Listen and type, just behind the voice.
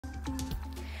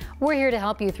We're here to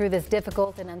help you through this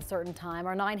difficult and uncertain time.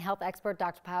 Our 9Health expert,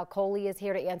 Dr. Payal Kohli, is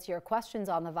here to answer your questions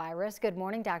on the virus. Good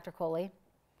morning, Dr. Kohli.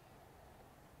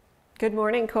 Good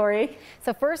morning, Corey.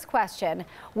 So first question,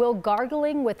 will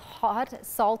gargling with hot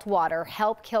salt water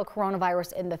help kill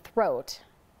coronavirus in the throat?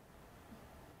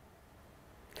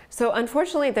 So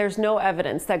unfortunately, there's no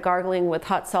evidence that gargling with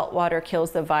hot salt water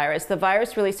kills the virus. The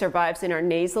virus really survives in our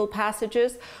nasal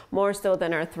passages more so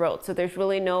than our throat. So there's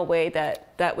really no way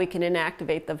that we can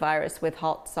inactivate the virus with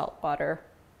hot salt water.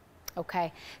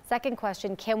 Okay. Second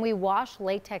question, can we wash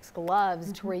latex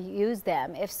gloves to reuse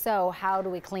them? If so, how do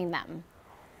we clean them?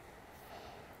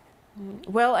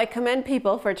 Well, I commend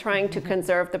people for trying to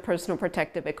conserve the personal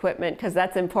protective equipment because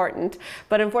that's important.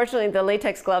 But unfortunately, the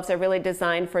latex gloves are really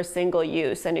designed for single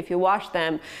use. And if you wash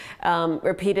them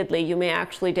repeatedly, you may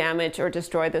actually damage or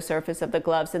destroy the surface of the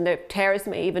gloves. And the tears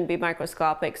may even be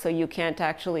microscopic, so you can't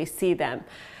actually see them.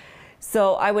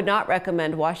 So I would not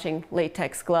recommend washing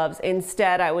latex gloves.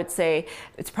 Instead, I would say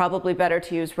it's probably better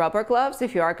to use rubber gloves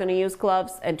if you are going to use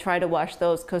gloves, and try to wash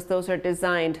those because those are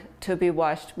designed to be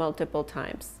washed multiple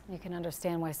times. You can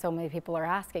understand why so many people are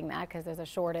asking that because there's a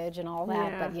shortage and all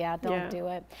that, but yeah, don't do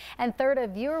it. And third, a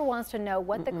viewer wants to know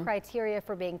what the criteria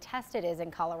for being tested is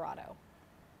in Colorado.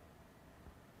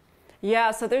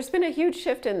 Yeah, so there's been a huge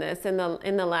shift in this in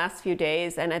the last few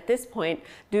days, and at this point,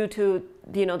 due to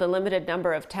the limited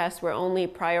number of tests, we're only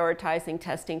prioritizing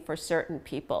testing for certain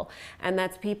people, and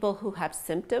that's people who have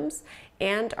symptoms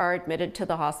and are admitted to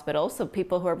the hospital. So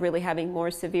people who are really having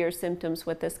more severe symptoms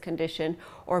with this condition,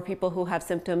 or people who have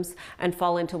symptoms and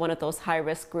fall into one of those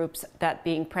high-risk groups, that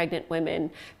being pregnant women,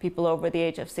 people over the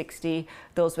age of 60,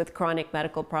 those with chronic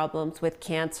medical problems, with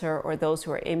cancer, or those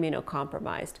who are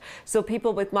immunocompromised. So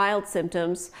people with mild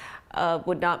symptoms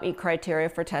would not meet criteria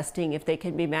for testing if they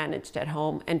can be managed at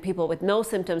home, and people with no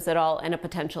symptoms at all and a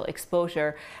potential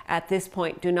exposure at this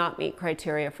point do not meet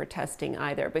criteria for testing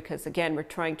either, because again, we're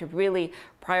trying to really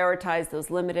prioritize those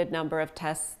limited number of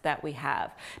tests that we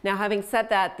have. Now, having said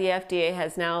that, the FDA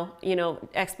has now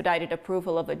expedited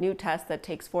approval of a new test that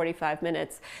takes 45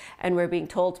 minutes, and we're being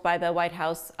told by the White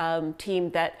House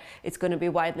team that it's going to be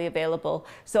widely available.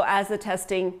 So as the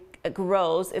testing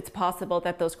grows, it's possible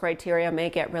that those criteria may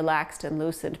get relaxed and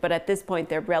loosened, but at this point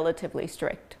they're relatively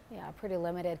strict. Yeah, pretty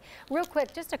limited. Real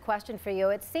quick, just a question for you.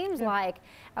 It seems like,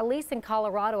 at least in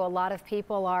Colorado, a lot of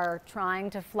people are trying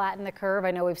to flatten the curve.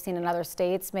 I know we've seen in other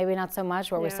states, maybe not so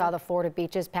much, where we saw the Florida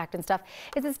beaches packed and stuff.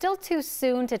 Is it still too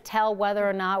soon to tell whether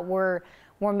or not we're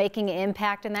making an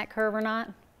impact in that curve or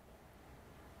not?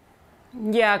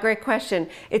 Yeah, great question.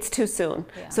 It's too soon.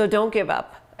 So don't give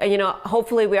up.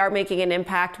 Hopefully we are making an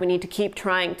impact. We need to keep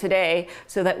trying today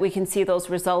so that we can see those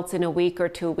results in a week or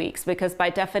 2 weeks, because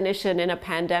by definition in a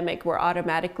pandemic, we're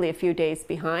automatically a few days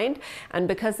behind. And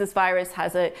because this virus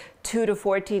has a 2 to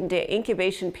 14 day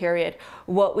incubation period,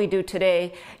 what we do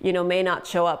today, may not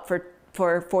show up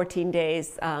for 14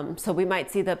 days. So we might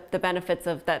see the benefits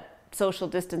of that social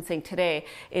distancing today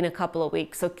in a couple of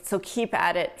weeks. So keep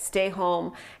at it, stay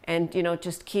home, and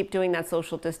just keep doing that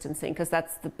social distancing, because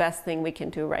that's the best thing we can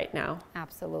do right now.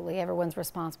 Absolutely. Everyone's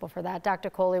responsible for that. Dr.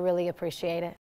 Kohli, really appreciate it.